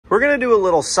We're gonna do a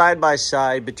little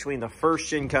side-by-side between the first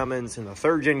gen Cummins and the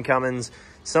third gen Cummins.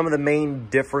 Some of the main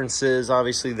differences,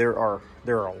 obviously there are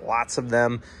lots of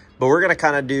them, but we're gonna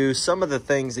kind of do some of the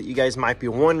things that you guys might be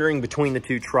wondering between the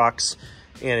two trucks.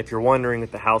 And if you're wondering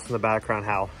with the house in the background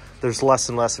how there's less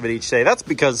and less of it each day, that's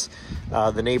because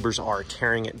the neighbors are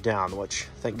tearing it down, which,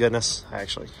 thank goodness, I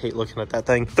actually hate looking at that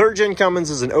thing. Third gen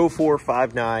Cummins is an 04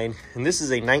 5.9, and this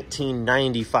is a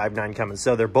 1990 5.9 Cummins.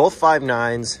 So they're both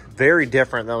 5.9s, very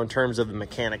different though in terms of the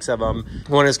mechanics of them.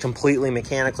 One is completely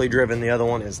mechanically driven, the other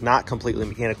one is not completely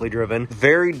mechanically driven.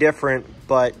 Very different,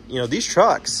 but you know, these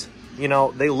trucks, you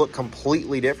know, they look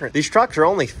completely different. These trucks are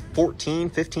only 14,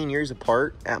 15 years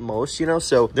apart at most, you know,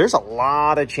 so there's a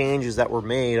lot of changes that were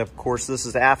made. Of course, this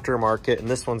is aftermarket, and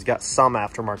this one's got some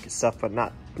aftermarket stuff, but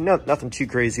nothing too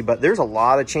crazy. But there's a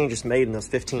lot of changes made in those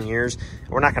 15 years.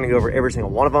 We're not going to go over every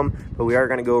single one of them, but we are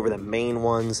going to go over the main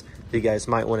ones that you guys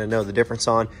might want to know the difference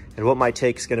on, and what my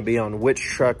take is going to be on which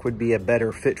truck would be a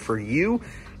better fit for you.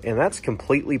 And that's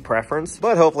completely preference,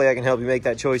 but hopefully I can help you make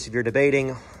that choice if you're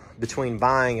debating between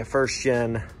buying a first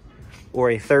gen or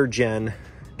a third gen.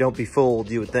 Don't be fooled.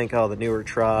 You would think, oh, the newer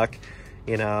truck,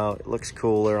 you know, it looks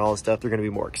cooler and all this stuff. They're going to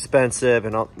be more expensive,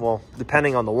 and well,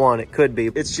 depending on the one, it could be.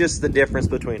 It's just the difference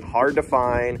between hard to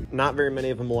find, not very many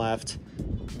of them left,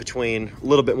 between a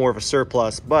little bit more of a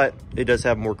surplus, but it does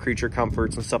have more creature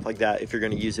comforts and stuff like that if you're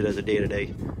going to use it as a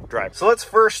day-to-day drive. So let's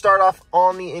first start off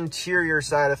on the interior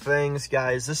side of things,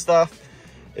 guys. This stuff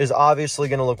is obviously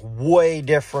going to look way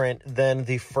different than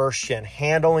the first gen.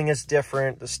 Handling is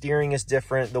different, the steering is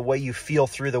different, the way you feel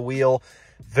through the wheel,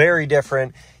 very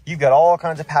different. You've got all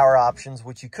kinds of power options,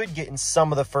 which you could get in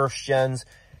some of the first gens,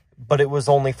 but it was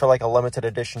only for like a limited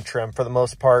edition trim. For the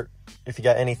most part, if you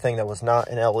got anything that was not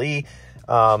an LE,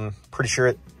 pretty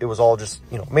sure it was all just,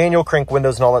 you know, manual crank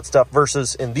windows and all that stuff.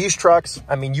 Versus in these trucks,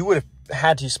 I mean, you would have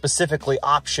had to specifically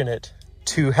option it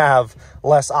to have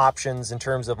less options in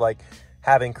terms of like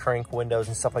having crank windows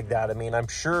and stuff like that. I mean, I'm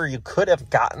sure you could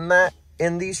have gotten that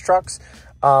in these trucks,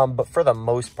 but for the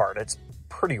most part, it's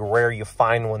pretty rare you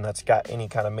find one that's got any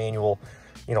kind of manual,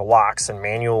 you know, locks and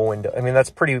manual window. I mean, that's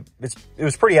pretty, it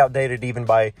was pretty outdated even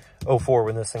by 04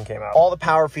 when this thing came out. All the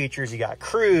power features, you got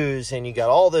cruise and you got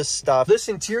all this stuff. This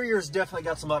interior's definitely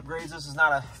got some upgrades. This is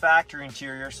not a factory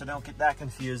interior, so don't get that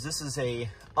confused. This is a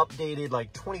updated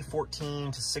like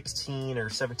 2014 to 16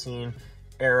 or 17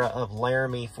 era of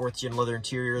Laramie 4th gen leather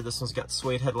interior. This one's got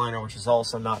suede headliner, which is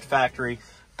also not factory.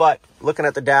 But looking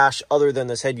at the dash, other than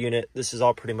this head unit, this is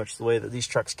all pretty much the way that these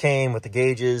trucks came with the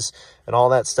gauges and all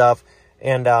that stuff.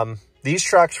 And these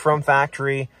trucks from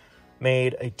factory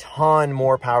made a ton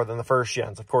more power than the first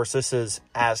gens. Of course, this is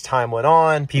as time went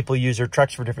on, people use their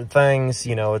trucks for different things.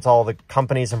 You know, it's all the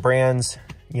companies and brands,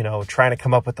 you know, trying to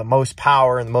come up with the most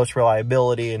power and the most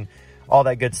reliability and all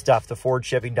that good stuff, the Ford,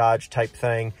 Chevy, Dodge type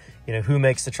thing. You know, who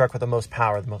makes the truck with the most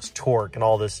power, the most torque, and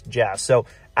all this jazz. So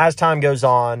as time goes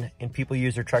on and people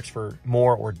use their trucks for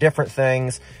more or different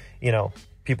things, you know,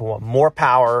 people want more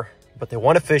power, but they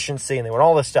want efficiency and they want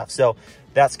all this stuff. So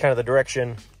that's kind of the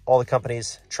direction all the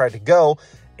companies tried to go.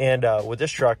 And with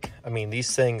this truck, I mean,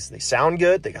 these things, they sound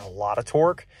good. They got a lot of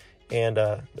torque, and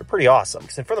they're pretty awesome.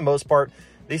 And for the most part,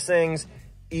 these things,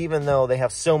 even though they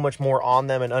have so much more on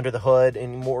them and under the hood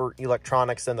and more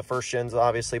electronics than the first gens,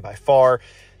 obviously by far,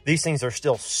 these things are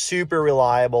still super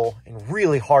reliable and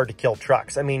really hard to kill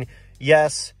trucks. I mean,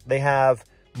 yes, they have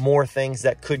more things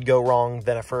that could go wrong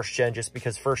than a first gen, just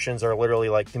because first gens are literally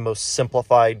like the most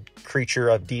simplified creature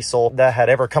of diesel that had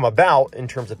ever come about in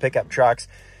terms of pickup trucks.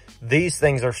 These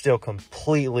things are still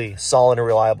completely solid and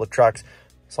reliable trucks.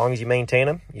 As long as you maintain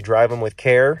them, you drive them with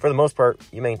care. For the most part,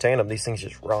 you maintain them. These things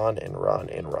just run and run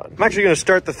and run. I'm actually going to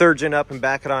start the third gen up and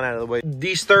back it on out of the way.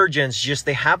 These third gens,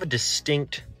 they have a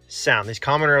distinct sound. These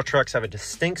common rail trucks have a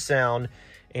distinct sound,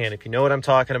 and if you know what I'm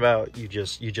talking about, you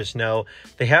just know.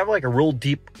 They have like a real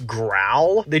deep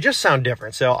growl. They just sound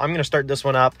different. So I'm going to start this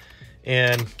one up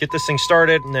and get this thing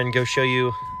started, and then go show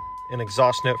you an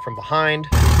exhaust note from behind.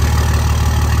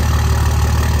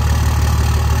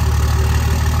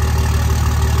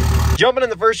 Jumping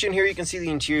in the first gen here, you can see the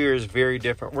interior is very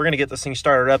different. We're going to get this thing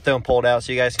started up though and pull it out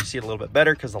so you guys can see it a little bit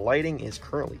better, because the lighting is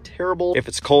currently terrible. If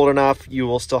it's cold enough, you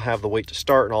will still have the wait to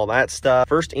start and all that stuff.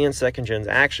 First and second gens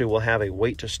actually will have a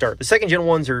wait to start. The second gen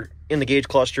ones are in the gauge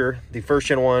cluster. The first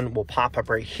gen one will pop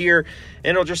up right here,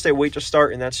 and it'll just say wait to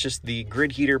start, and that's just the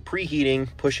grid heater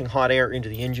preheating, pushing hot air into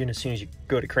the engine as soon as you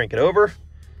go to crank it over.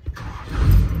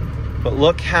 But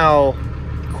look how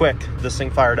quick this thing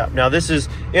fired up. Now this is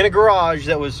in a garage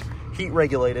that was heat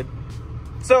regulated,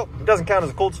 so it doesn't count as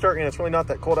a cold start, and it's really not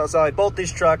that cold outside. Both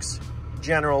these trucks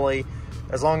generally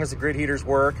as long as the grid heaters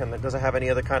work and it doesn't have any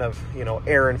other kind of, you know,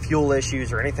 air and fuel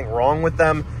issues or anything wrong with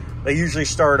them, they usually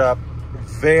start up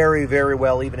very, very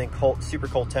well, even in cold, super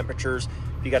cold temperatures.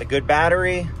 If you got a good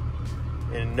battery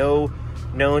and no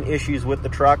known issues with the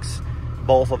trucks,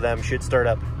 both of them should start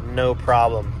up no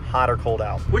problem, hot or cold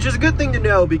out. Which is a good thing to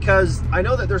know, because I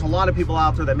know that there's a lot of people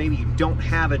out there that maybe don't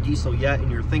have a diesel yet and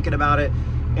you're thinking about it.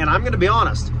 And I'm gonna be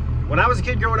honest, when I was a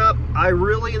kid growing up, I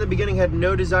really in the beginning had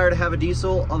no desire to have a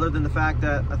diesel, other than the fact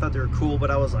that I thought they were cool, but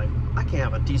I was like, I can't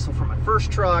have a diesel for my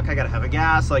first truck, I gotta have a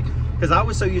gas, like, because I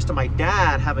was so used to my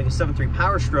dad having a 7.3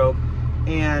 Power Stroke,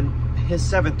 and his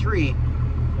 7.3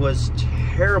 was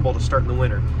terrible to start in the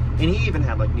winter. And he even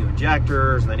had like new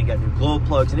injectors, and then he got new glow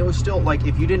plugs, and it was still like,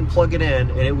 if you didn't plug it in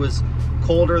and it was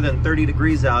colder than 30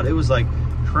 degrees out, it was like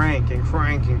crank and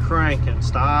crank and crank and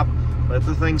stop, let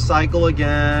the thing cycle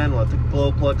again, let the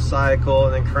glow plug cycle,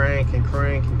 and then crank and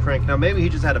crank and crank. Now maybe he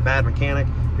just had a bad mechanic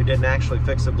who didn't actually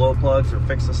fix the glow plugs or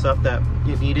fix the stuff that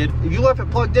it needed. If you left it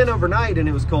plugged in overnight and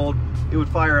it was cold, it would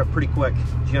fire up pretty quick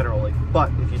generally.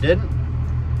 But if you didn't,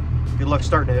 good luck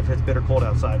starting it if it's bitter cold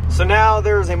outside. So now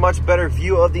there's a much better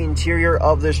view of the interior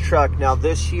of this truck. Now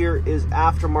this here is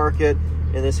aftermarket,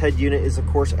 and this head unit is of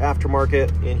course aftermarket,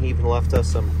 and he even left us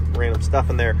some random stuff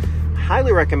in there.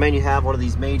 Highly recommend you have one of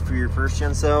these made for your first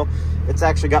gen. So it's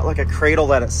actually got like a cradle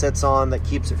that it sits on that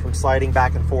keeps it from sliding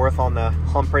back and forth on the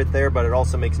hump right there, but it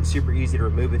also makes it super easy to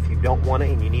remove if you don't want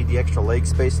it and you need the extra leg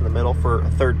space in the middle for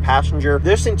a third passenger.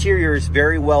 This interior is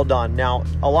very well done. Now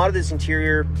a lot of this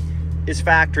interior is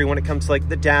factory when it comes to like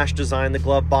the dash design, the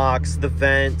glove box, the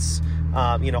vents,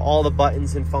 you know, all the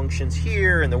buttons and functions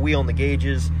here, and the wheel and the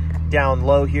gauges down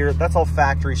low here. That's all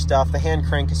factory stuff. The hand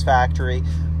crank is factory,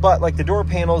 but like the door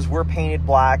panels were painted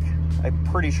black. I'm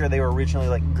pretty sure they were originally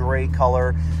like gray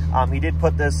color. He did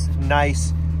put this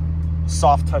nice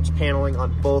soft touch paneling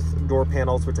on both door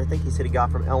panels, which I think he said he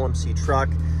got from LMC Truck.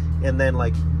 And then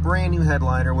like brand new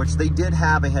headliner, which they did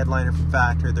have a headliner from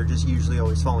factory. They're just usually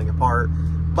always falling apart.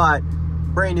 But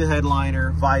brand new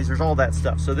headliner, visors, all that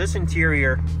stuff. So this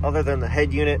interior, other than the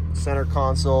head unit, center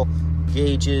console,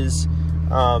 gauges,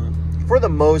 for the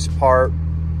most part,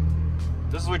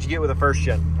 this is what you get with a first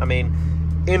gen. I mean,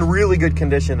 in really good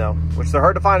condition though, which they're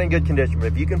hard to find in good condition. But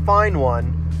if you can find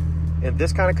one in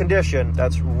this kind of condition,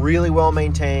 that's really well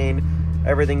maintained.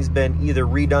 Everything's been either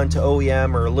redone to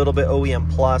OEM or a little bit OEM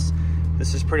plus.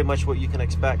 This is pretty much what you can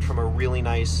expect from a really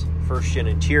nice first gen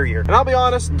interior. And I'll be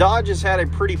honest, Dodge has had a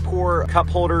pretty poor cup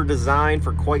holder design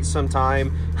for quite some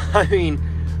time. I mean,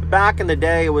 back in the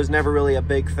day, it was never really a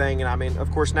big thing. And I mean, of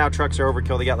course, now trucks are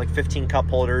overkill. They got like 15 cup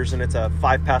holders and it's a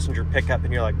 5-passenger pickup.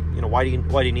 And you're like, you know, why do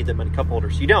you need that many cup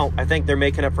holders? You don't. I think they're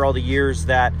making up for all the years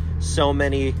that so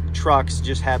many trucks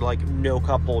just had like no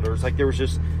cup holders. Like there was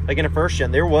just, like in a first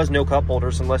gen, there was no cup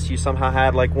holders unless you somehow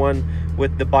had like one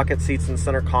with the bucket seats and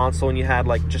center console and you had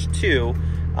like just two.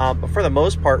 But for the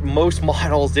most part, most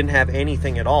models didn't have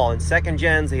anything at all. In second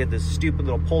gens, they had this stupid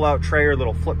little pull-out tray or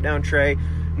little flip-down tray.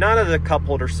 None of the cup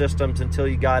holder systems until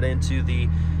you got into the,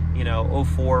 you know,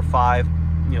 04, 5,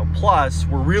 you know, plus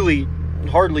were really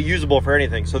hardly usable for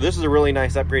anything. So this is a really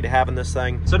nice upgrade to have in this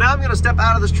thing. So now I'm gonna step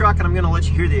out of this truck and I'm gonna let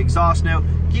you hear the exhaust note.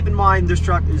 Keep in mind, this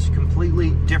truck is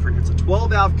completely different. It's a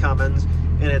 12-valve Cummins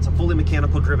and it's a fully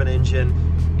mechanical driven engine.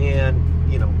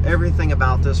 And you know, everything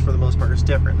about this for the most part is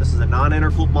different. This is a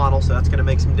non-intercooled model, so that's gonna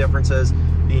make some differences.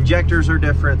 The injectors are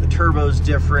different, the turbo's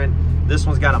different. This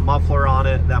one's got a muffler on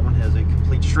it. That one has a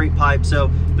complete straight pipe. So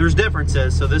there's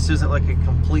differences. So this isn't like a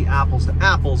complete apples to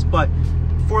apples, but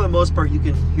for the most part, you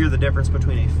can hear the difference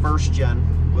between a first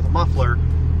gen with a muffler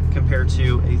compared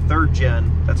to a third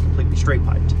gen that's completely straight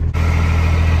piped.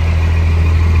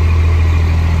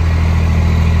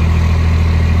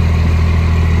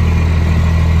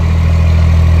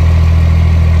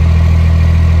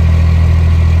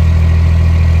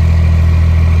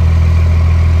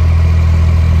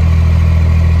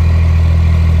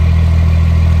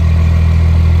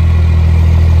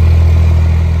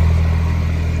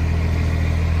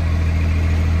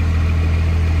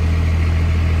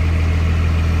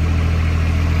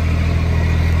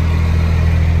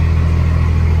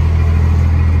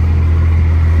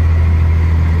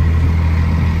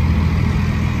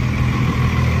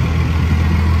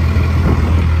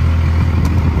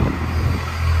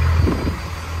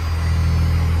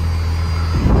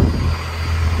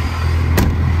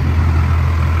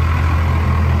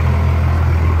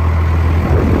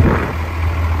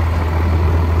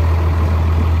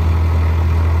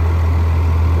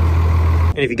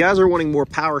 And if you guys are wanting more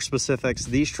power specifics,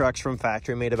 these trucks from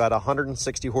factory made about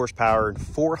 160 horsepower and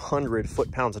 400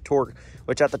 foot-pounds of torque,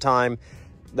 which at the time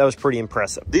that was pretty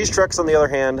impressive. These trucks, on the other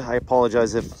hand, I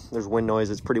apologize if there's wind noise,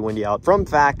 it's pretty windy out. From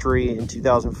factory in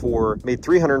 2004, made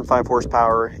 305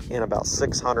 horsepower and about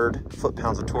 600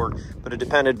 foot-pounds of torque, but it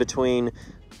depended between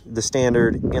the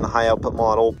standard and the high output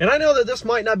model. And I know that this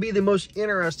might not be the most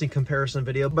interesting comparison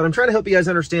video, but I'm trying to help you guys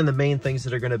understand the main things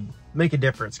that are going to make a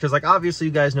difference. Because like obviously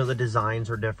you guys know the designs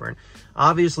are different.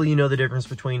 Obviously you know the difference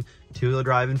between two-wheel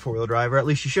drive and four-wheel drive, or at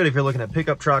least you should if you're looking at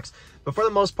pickup trucks. But for the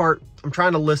most part, I'm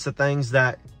trying to list the things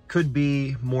that could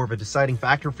be more of a deciding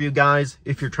factor for you guys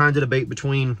if you're trying to debate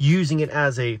between using it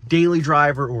as a daily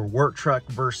driver or work truck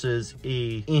versus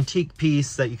a antique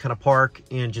piece that you kind of park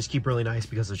and just keep really nice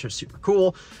because it's just super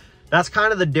cool. That's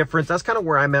kind of the difference. That's kind of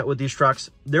where I'm at with these trucks.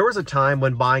 There was a time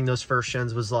when buying those first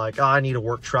gens was like, oh, I need a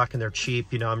work truck and they're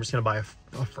cheap. You know, I'm just going to buy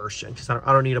a first gen because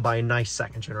I don't need to buy a nice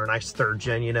second gen or a nice third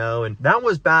gen, you know. And that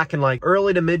was back in like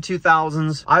early to mid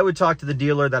 2000s. I would talk to the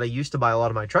dealer that I used to buy a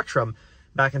lot of my trucks from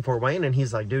back in Fort Wayne, and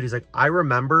he's like, dude, he's like, I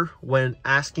remember when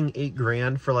asking $8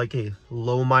 grand for like a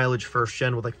low mileage first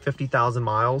gen with like 50,000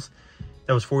 miles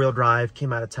that was four-wheel drive,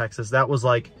 came out of Texas. That was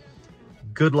like,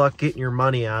 good luck getting your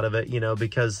money out of it, you know,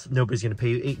 because nobody's going to pay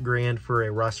you $8 grand for a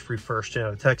rust-free first gen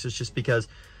out of Texas, just because,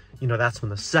 you know, that's when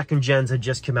the second gens had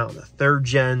just come out and the third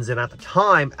gens. And at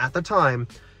the time,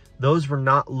 those were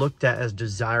not looked at as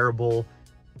desirable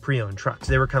pre-owned trucks.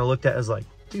 They were kind of looked at as like,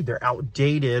 dude, they're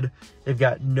outdated. They've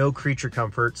got no creature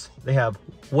comforts. They have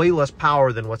way less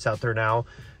power than what's out there now.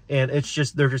 And it's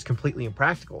just, they're just completely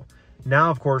impractical.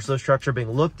 Now, of course, those trucks are being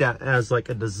looked at as like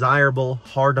a desirable,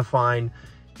 hard to find,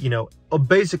 you know,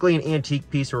 basically an antique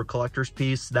piece or a collector's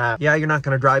piece that, yeah, you're not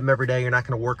going to drive them every day. You're not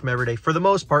going to work them every day. For the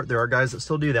most part, there are guys that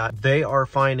still do that. They are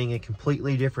finding a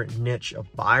completely different niche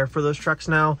of buyer for those trucks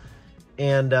now.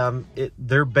 And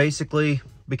they're basically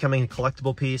becoming a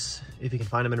collectible piece if you can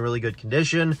find them in really good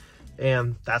condition.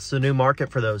 And that's the new market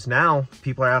for those. Now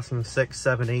people are asking 6,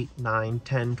 7, 8, 9,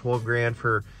 10, 12 grand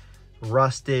for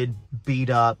rusted, beat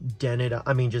up, dented,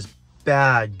 I mean, just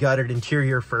bad gutted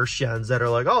interior first gens that are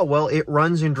like, oh, well, it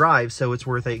runs and drives, so it's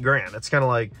worth 8 grand. It's kind of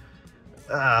like,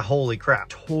 holy crap,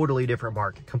 totally different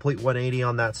market, complete 180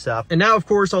 on that stuff. And now, of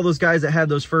course, all those guys that had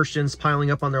those first gens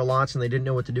piling up on their lots and they didn't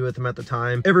know what to do with them at the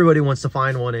time, everybody wants to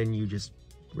find one and you just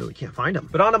really can't find them.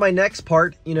 But on to my next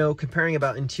part, you know, comparing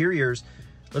about interiors,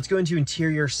 let's go into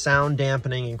interior sound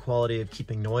dampening and quality of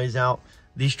keeping noise out.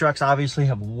 These trucks obviously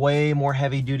have way more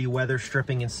heavy duty weather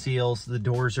stripping and seals. The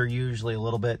doors are usually a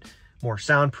little bit more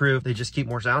soundproof. They just keep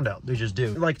more sound out. They just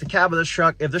do. Like the cab of this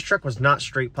truck, if this truck was not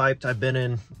straight piped, I've been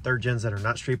in third gens that are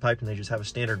not straight piped and they just have a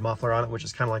standard muffler on it, which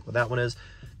is kind of like what that one is.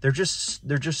 They're just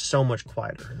so much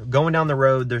quieter. Going down the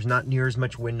road, there's not near as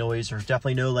much wind noise. There's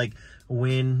definitely no like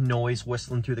wind noise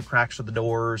whistling through the cracks of the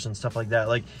doors and stuff like that.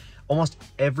 Like almost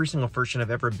every single first gen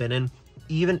I've ever been in,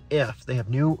 even if they have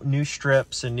new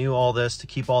strips and new all this to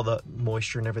keep all the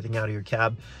moisture and everything out of your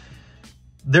cab,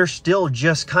 they're still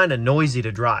just kind of noisy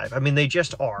to drive. I mean, they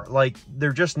just are. Like,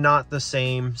 they're just not the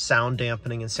same sound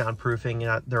dampening and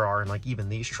soundproofing there are in like even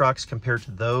these trucks compared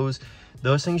to those.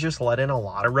 Those things just let in a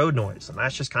lot of road noise, and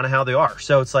that's just kind of how they are.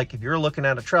 So it's like if you're looking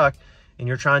at a truck and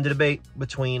you're trying to debate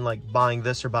between like buying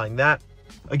this or buying that,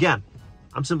 again,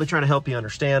 I'm simply trying to help you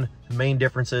understand the main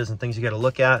differences and things you got to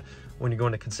look at when you're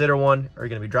going to consider one. Are you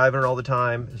going to be driving it all the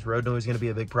time? Is road noise going to be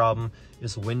a big problem?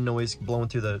 Is wind noise blowing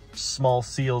through the small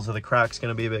seals of the cracks going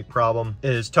to be a big problem?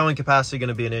 Is towing capacity going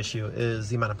to be an issue? Is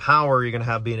the amount of power you're going to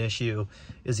have be an issue?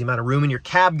 Is the amount of room in your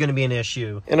cab going to be an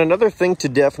issue? And another thing to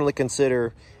definitely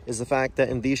consider is the fact that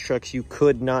in these trucks, you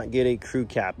could not get a crew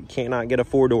cab. You cannot get a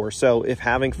 4-door. So if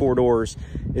having 4 doors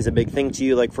is a big thing to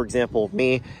you, like for example,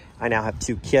 me, I now have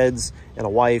 2 kids and a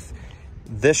wife.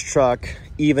 This truck,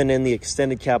 even in the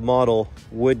extended cab model,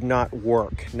 would not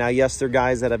work. Now, yes, there are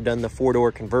guys that have done the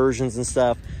 4-door conversions and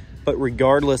stuff, but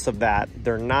regardless of that,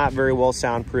 they're not very well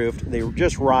soundproofed. They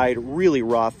just ride really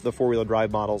rough, the 4-wheel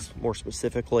drive models more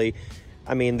specifically.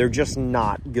 I mean, they're just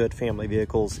not good family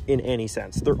vehicles in any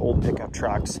sense. They're old pickup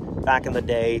trucks. Back in the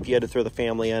day, if you had to throw the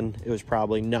family in, it was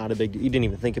probably not a big deal. You didn't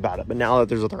even think about it. But now that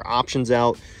there's other options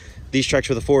out, these trucks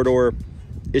with a 4-door,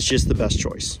 it's just the best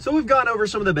choice. So we've gone over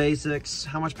some of the basics,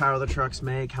 how much power the trucks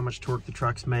make, how much torque the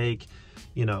trucks make,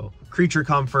 you know, creature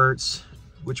comforts,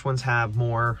 which ones have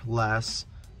more, less.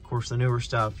 Of course, the newer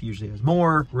stuff usually has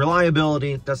more.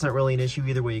 Reliability, that's not really an issue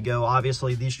either way you go.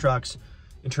 Obviously, these trucks,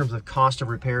 in terms of cost of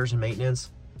repairs and maintenance,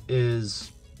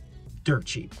 is dirt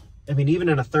cheap. I mean, even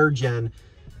in a 3rd gen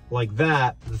like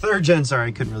that, the 3rd gen, sorry,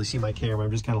 I couldn't really see my camera.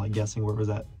 I'm just kind of like guessing where it was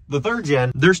at. The 3rd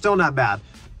gen, they're still not bad.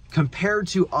 Compared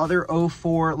to other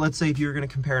 04, let's say if you're going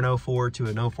to compare an 04 to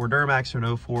an 04 Duramax or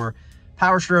an 04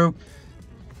 Power Stroke,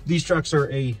 These trucks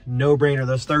are a no-brainer.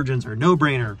 Those third gens are a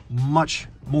no-brainer, much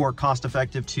more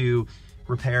cost-effective to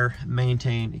repair,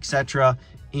 maintain, etc.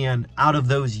 And out of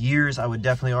those years, I would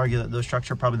definitely argue that those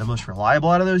trucks are probably the most reliable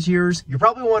out of those years. You're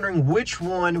probably wondering, which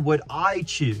one would I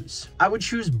choose? I would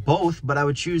choose both, but I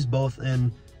would choose both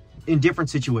in different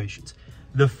situations.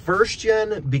 The first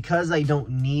gen, because I don't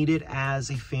need it as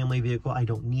a family vehicle, I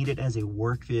don't need it as a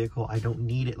work vehicle, I don't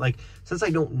need it, like, since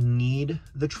I don't need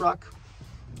the truck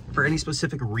for any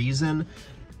specific reason,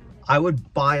 I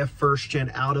would buy a first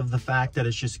gen out of the fact that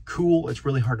it's just cool, it's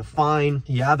really hard to find.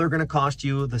 Yeah, they're gonna cost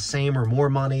you the same or more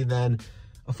money than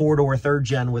a four-door third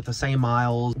gen with the same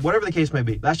miles, whatever the case may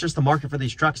be. That's just the market for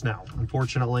these trucks now,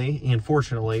 unfortunately. And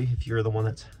fortunately, if you're the one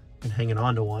that's been hanging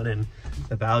on to one and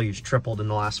the value's tripled in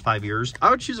the last 5 years, I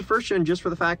would choose a first gen just for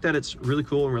the fact that it's really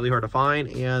cool and really hard to find,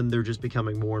 and they're just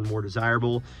becoming more and more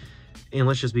desirable. And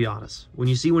let's just be honest, when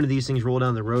you see one of these things roll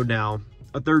down the road now,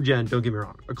 a third gen, don't get me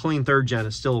wrong, a clean third gen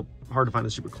is still hard to find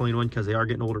a super clean one because they are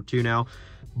getting older too now,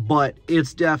 but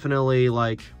it's definitely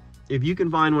like, if you can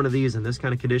find one of these in this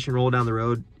kind of condition roll down the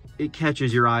road, it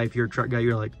catches your eye. If you're a truck guy,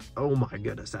 you're like, oh my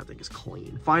goodness, that thing is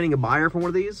clean. Finding a buyer for one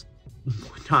of these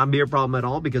would not be a problem at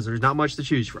all because there's not much to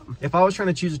choose from. If I was trying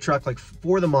to choose a truck like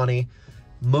for the money,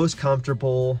 most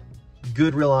comfortable,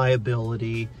 good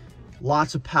reliability,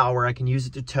 lots of power, I can use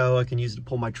it to tow, I can use it to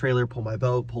pull my trailer, pull my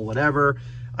boat, pull whatever,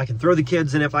 I can throw the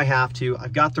kids in if I have to,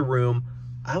 I've got the room,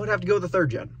 I would have to go with the third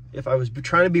gen. If I was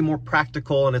trying to be more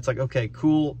practical and it's like, okay,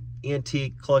 cool,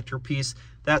 antique collector piece,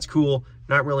 that's cool,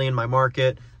 not really in my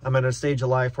market, I'm at a stage of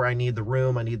life where I need the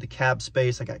room, I need the cab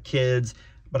space, I got kids,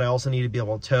 but I also need to be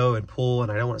able to tow and pull,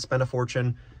 and I don't want to spend a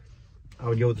fortune, I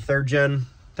would go with the third gen.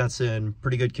 That's in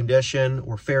pretty good condition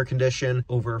or fair condition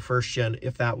over a first gen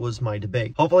if that was my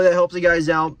debate. Hopefully that helps you guys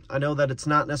out. I know that it's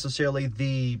not necessarily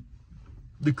the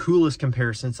coolest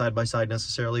comparison side by side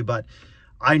necessarily, but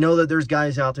I know that there's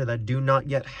guys out there that do not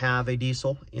yet have a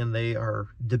diesel and they are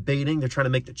debating, they're trying to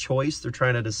make the choice, they're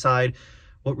trying to decide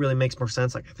what really makes more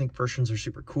sense. Like, I think first gens are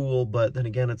super cool, but then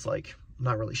again, it's like, I'm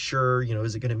not really sure, you know,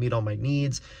 is it going to meet all my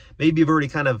needs? Maybe you've already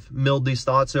kind of milled these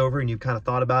thoughts over and you've kind of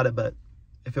thought about it, but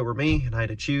if it were me and I had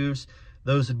to choose,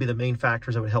 those would be the main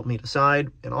factors that would help me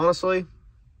decide. And honestly,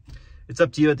 it's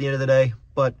up to you at the end of the day,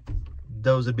 but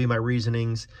those would be my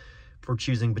reasonings for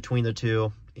choosing between the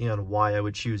two and why I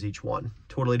would choose each one.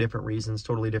 Totally different reasons,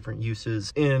 totally different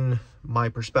uses in my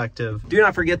perspective. Do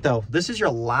not forget though, this is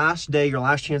your last day, your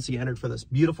last chance to get entered for this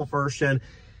beautiful first gen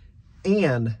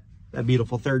and that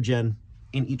beautiful third gen.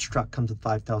 In each truck comes with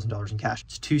 $5,000 in cash.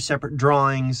 It's two separate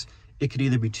drawings. It could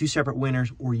either be two separate winners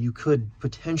or you could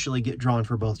potentially get drawn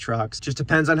for both trucks. Just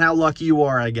depends on how lucky you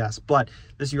are, I guess. But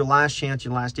this is your last chance,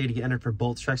 your last day to get entered for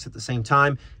both trucks at the same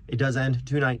time. It does end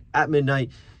tonight at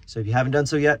midnight. So if you haven't done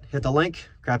so yet, hit the link,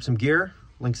 grab some gear,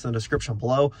 links in the description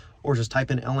below, or just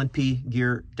type in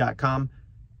lnpgear.com.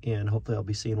 And hopefully I'll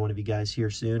be seeing one of you guys here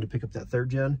soon to pick up that third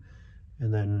gen.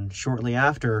 And then shortly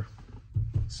after,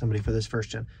 somebody for this first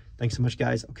gen. Thanks so much,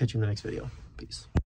 guys. I'll catch you in the next video. Peace.